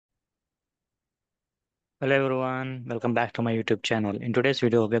Hello everyone, welcome back to my YouTube channel. In today's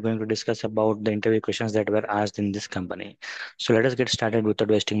video, we are going to discuss about the interview questions that were asked in this company. So let us get started without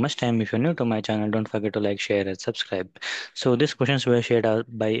wasting much time. If you're new to my channel, don't forget to like, share, and subscribe. So these questions were shared out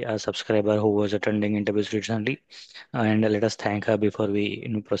by a subscriber who was attending interviews recently, and let us thank her before we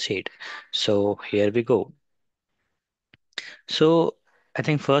proceed. So here we go. So I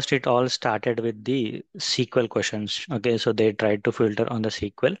think first it all started with the SQL questions. Okay, so they tried to filter on the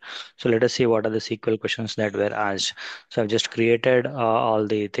SQL. So let us see what are the SQL questions that were asked. So I've just created all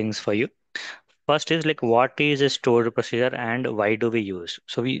the things for you. First is like what is a stored procedure and why do we use?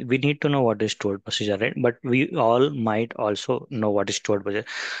 So we need to know what is stored procedure, right? But we all might also know what is stored procedure.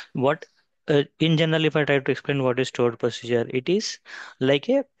 What in general, if I try to explain what is stored procedure, it is like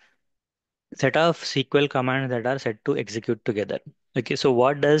a set of SQL commands that are set to execute together. Okay, so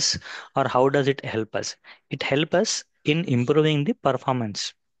what does or how does it help us? It helps us in improving the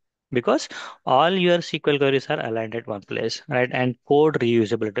performance because all your SQL queries are aligned at one place, right? And code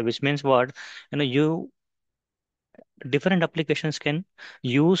reusability, which means what? You different applications can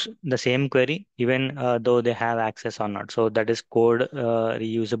use the same query even though they have access or not. So that is code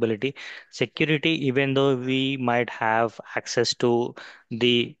reusability. Security, even though we might have access to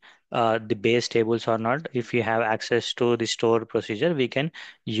the the base tables or not, if you have access to the store procedure, we can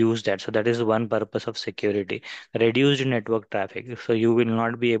use that. So that is one purpose of security. Reduced network traffic. So you will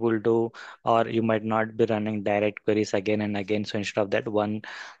not be able to, or you might not be running direct queries again and again. So instead of that, one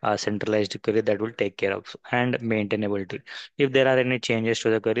centralized query that will take care of. And maintainability, if there are any changes to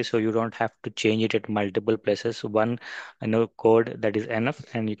the query, so you don't have to change it at multiple places. One code that is enough,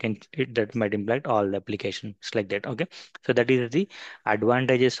 and you can that might impact all the applications like that. Okay, so that is the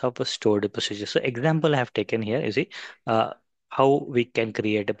advantages of a stored procedure. So example I have taken here, you see, uh, how we can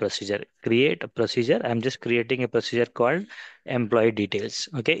create a procedure. Create a procedure, I'm just creating a procedure called employee details.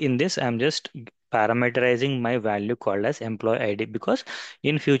 Okay, in this I'm just parameterizing my value called as employee ID, because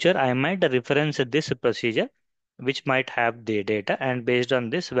in future I might reference this procedure which might have the data, and based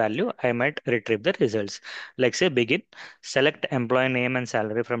on this value I might retrieve the results. Like say begin, select employee name and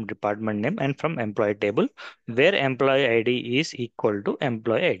salary from department name and from employee table where employee ID is equal to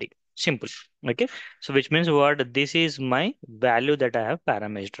employee ID. Simple. Okay, so which means what, this is my value that I have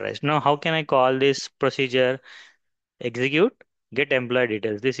parameterized. Now how can I call this procedure? Execute, get employee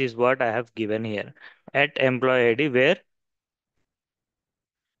details. This is what I have given here at employee ID, where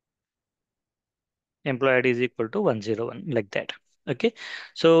employee ID is equal to 101, like that. Okay,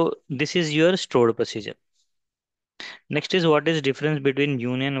 so this is your stored procedure. Next is what is difference between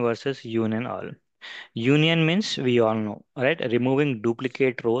union versus union all. Union means we all know, right? Removing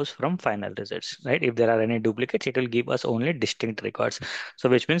duplicate rows from final results, right? If there are any duplicates, it will give us only distinct records. So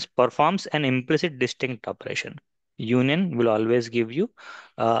which means performs an implicit distinct operation. Union will always give you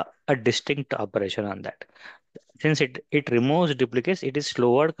a distinct operation on that. Since it removes duplicates, it is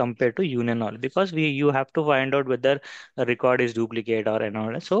slower compared to union all, because we you have to find out whether a record is duplicate or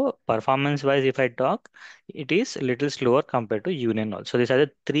another. So performance wise, if I talk, it is a little slower compared to union all. So these are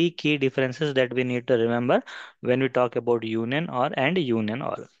the three key differences that we need to remember when we talk about union or and union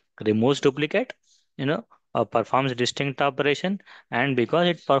all. Removes duplicate, you know performs distinct operation, and because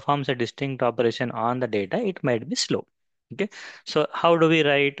it performs a distinct operation on the data, it might be slow. Okay, so how do we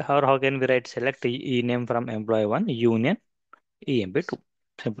write, or how can we write select name from employee one union EMP2?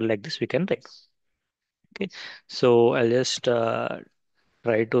 Simple like this we can write. Okay, so I'll just try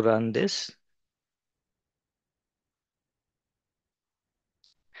to run this.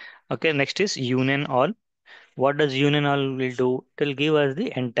 Okay, next is union all. What does union all will do? It will give us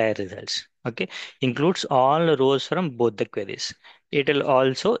the entire results. Okay, includes all rows from both the queries. It will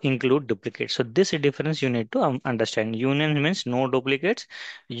also include duplicates. So this difference you need to understand. Union means no duplicates.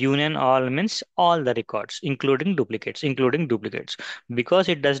 Union all means all the records, including duplicates. Because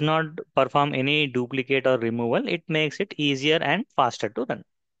it does not perform any duplicate or removal, it makes it easier and faster to run.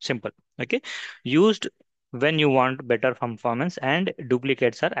 Simple. Okay, used when you want better performance and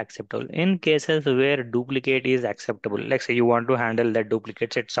duplicates are acceptable. In cases where duplicate is acceptable, like say you want to handle that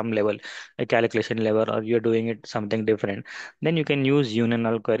duplicates at some level, a calculation level, or you're doing it something different, then you can use union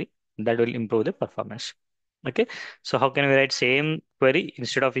null query. That will improve the performance. Okay, so how can we write same query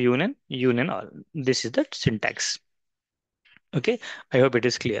instead of union all? This is the syntax. Okay, I hope it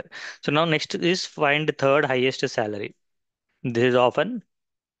is clear. So now next is find third highest salary. This is often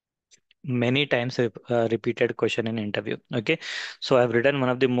many times repeated question in interview. Okay, so I've written one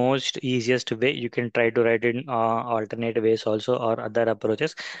of the most easiest way. You can try to write in alternate ways also or other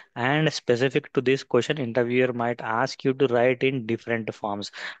approaches, and specific to this question interviewer might ask you to write in different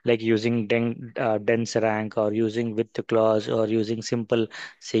forms, like using dense rank or using with the clause or using simple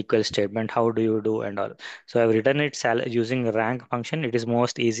SQL statement. How do you do and all. So I've written it using rank function. It is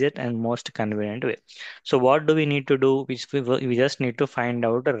most easiest and most convenient way. So what do we need to do? We just need to find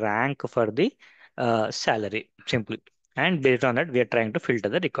out a rank for the salary simply. And based on that, we are trying to filter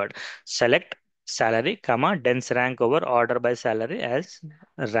the record. Select salary, comma, dense rank over order by salary as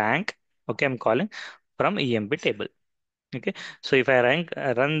rank. Okay, I'm calling from EMP table. Okay, so if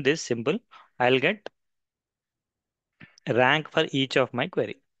run this simple, I'll get rank for each of my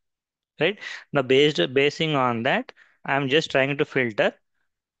query. Right now, basing on that, I'm just trying to filter.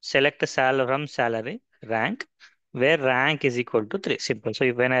 Select a from salary rank where rank is equal to 3. Simple. So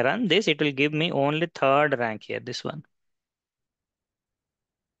if, when I run this, it will give me only third rank here, this one.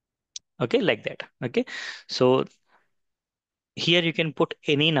 Okay, like that. Okay. So here you can put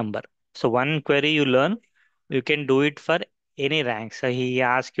any number. So one query you learn, you can do it for any rank. So he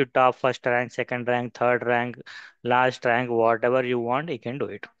asks you top first rank, second rank, third rank, last rank, whatever you want, you can do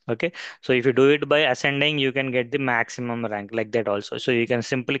it. Okay. So if you do it by ascending, you can get the maximum rank like that also. So you can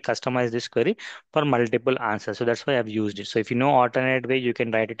simply customize this query for multiple answers. So that's why I've used it. So if you know alternate way, you can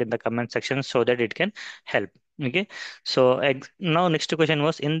write it in the comment section so that it can help. Okay. So now next question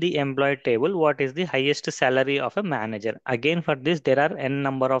was in the employee table, what is the highest salary of a manager? Again, for this, there are n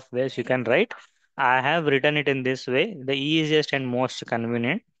number of ways you can write. I have written it in this way, the easiest and most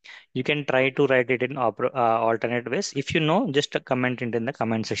convenient. You can try to write it in alternate ways. If you know, just comment it in the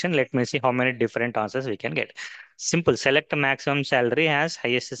comment section. Let me see how many different answers we can get. Simple. Select maximum salary as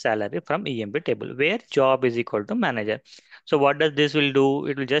highest salary from EMP table, where job is equal to manager. So what does this will do?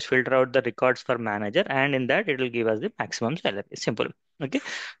 It will just filter out the records for manager, and in that it will give us the maximum salary. Simple. Okay.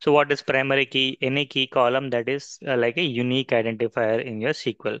 So what is primary key? Any key column that is like a unique identifier in your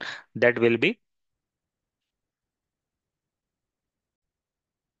SQL, that will be.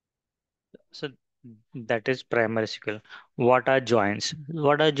 So that is primary SQL. What are joins?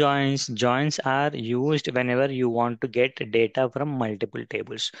 What are joins? Joins are used whenever you want to get data from multiple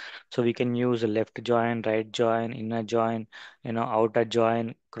tables. So we can use a left join, right join, inner join, outer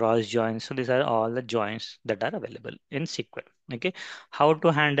join, cross join. So these are all the joins that are available in SQL. Okay. How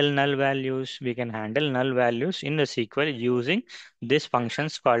to handle null values? We can handle null values in the SQL using these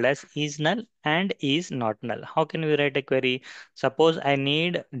functions called as is null and is not null. How can we write a query? Suppose I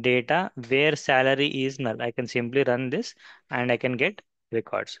need data where salary is null. I can simply run this and I can get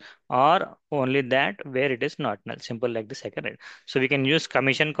records, or only that where it is not null. Simple like the second rate. So we can use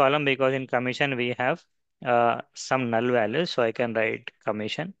commission column because in commission we have some null values. So I can write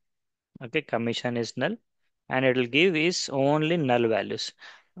commission. Okay, commission is null and it will give is only null values.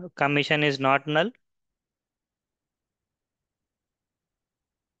 Commission is not null.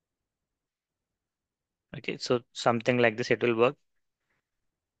 Okay, so something like this it will work.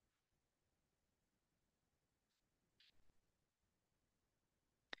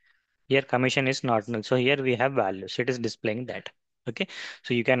 Here commission is not null. So here we have values. It is displaying that. Okay.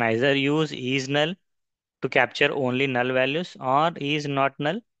 So you can either use is null to capture only null values or is not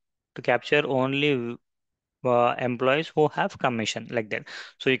null to capture only employees who have commission like that.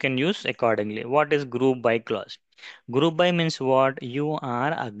 So you can use accordingly. What is group by clause? Group by means what? You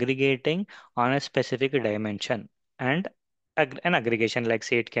are aggregating on a specific dimension and an aggregation, like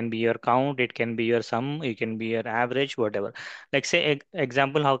say it can be your count, it can be your sum, it can be your average, whatever. Like say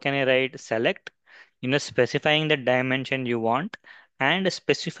example, how can I write select, specifying the dimension you want and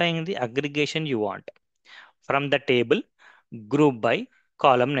specifying the aggregation you want from the table, group by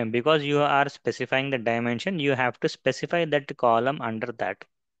column name. Because you are specifying the dimension, you have to specify that column under that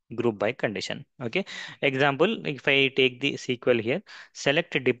group by condition. Okay. Example, if I take the SQL here,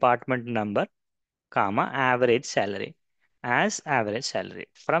 select department number, comma, average salary as average salary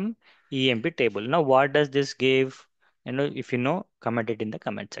from EMP table. Now what does this give? If you know, comment it in the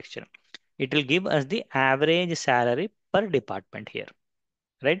comment section. It will give us the average salary per department here,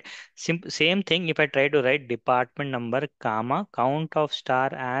 right? Same thing if I try to write department number, comma, count of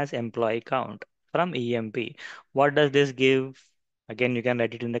star as employee count from EMP. What does this give? Again, you can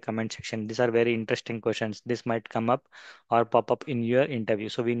write it in the comment section. These are very interesting questions. This might come up or pop up in your interview.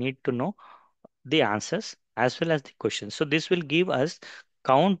 So we need to know the answers as well as the questions. So this will give us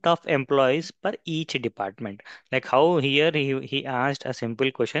count of employees per each department. Like how here he asked a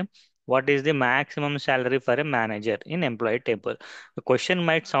simple question. What is the maximum salary for a manager in employee table? The question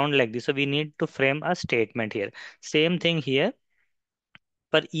might sound like this. So we need to frame a statement here. Same thing here.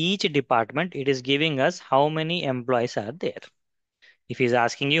 For each department, it is giving us how many employees are there. If he's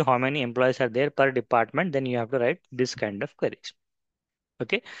asking you how many employees are there per department, then you have to write this kind of queries.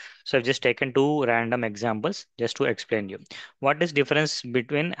 Okay, so I've just taken two random examples just to explain you what is difference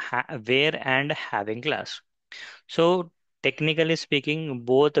between where and having class. So technically speaking,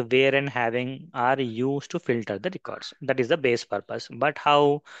 both where and having are used to filter the records. That is the base purpose. But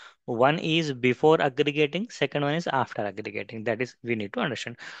how one is before aggregating, second one is after aggregating. That is we need to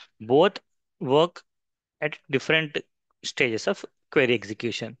understand. Both work at different stages of query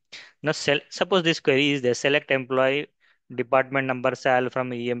execution. Now, suppose this query is the select employee department number sal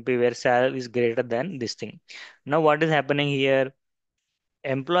from EMP where sal is greater than this thing. Now, what is happening here?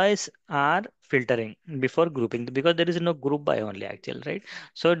 Employees are filtering before grouping because there is no group by only actual, right?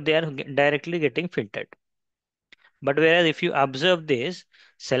 So they are directly getting filtered. But whereas if you observe this,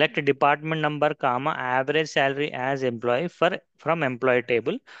 select department number, comma, average salary as employee for from employee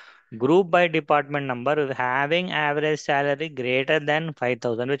table, group by department number having average salary greater than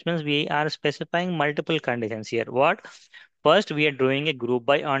 5,000, which means we are specifying multiple conditions here. What? First, we are doing a group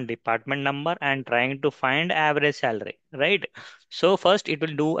by on department number and trying to find average salary, right? So first it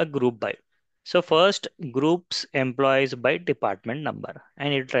will do a group by. So first groups employees by department number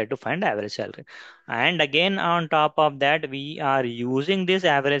and it try to find average salary. And again on top of that, we are using this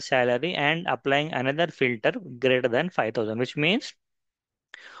average salary and applying another filter greater than 5,000, which means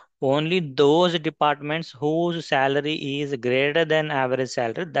only those departments whose salary is greater than average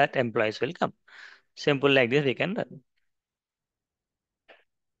salary that employees will come. Simple like this we can run.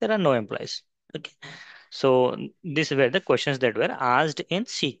 There are no employees. Okay. So these were the questions that were asked in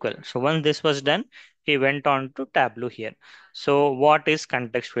SQL. So once this was done, he went on to Tableau here. So what is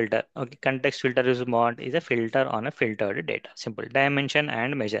context filter? Okay, context filter is what is a filter on a filtered data. Simple. Dimension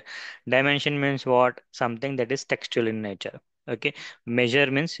and measure. Dimension means what? Something that is textual in nature. Okay. Measure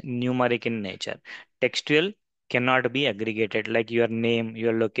means numeric in nature. Textual cannot be aggregated like your name,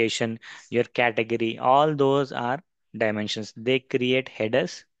 your location, your category. All those are dimensions. They create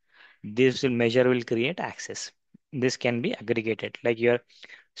headers. This measure will create access. This can be aggregated like your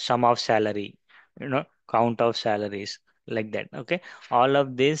sum of salary, count of salaries, like that. Okay. All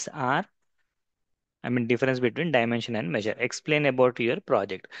of these are, I mean, difference between dimension and measure. Explain about your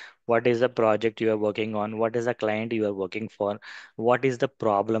project. What is the project you are working on? What is the client you are working for? What is the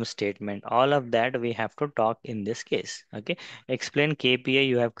problem statement? All of that we have to talk in this case. Okay. Explain KPI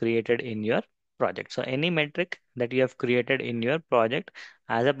you have created in your project. So any metric that you have created in your project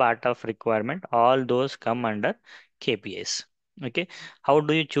as a part of requirement, all those come under KPIs. Okay. How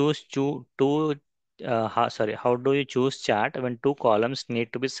do you choose two how do you choose chart when two columns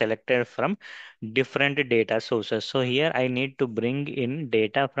need to be selected from different data sources? So here I need to bring in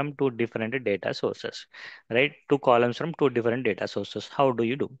data from two different data sources, right? Two columns from two different data sources. How do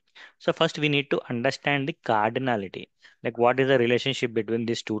you do? So first we need to understand the cardinality, like what is the relationship between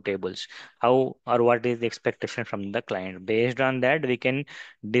these two tables, how or what is the expectation from the client. Based on that, we can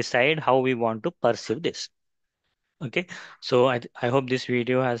decide how we want to pursue this. Okay, so I hope this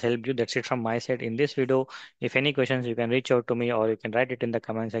video has helped you. That's it from my side. In this video, if any questions, you can reach out to me or you can write it in the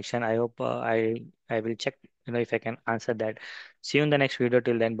comment section. I hope I will check if I can answer that. See you in the next video.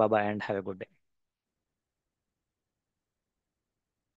 Till then, bye bye and have a good day.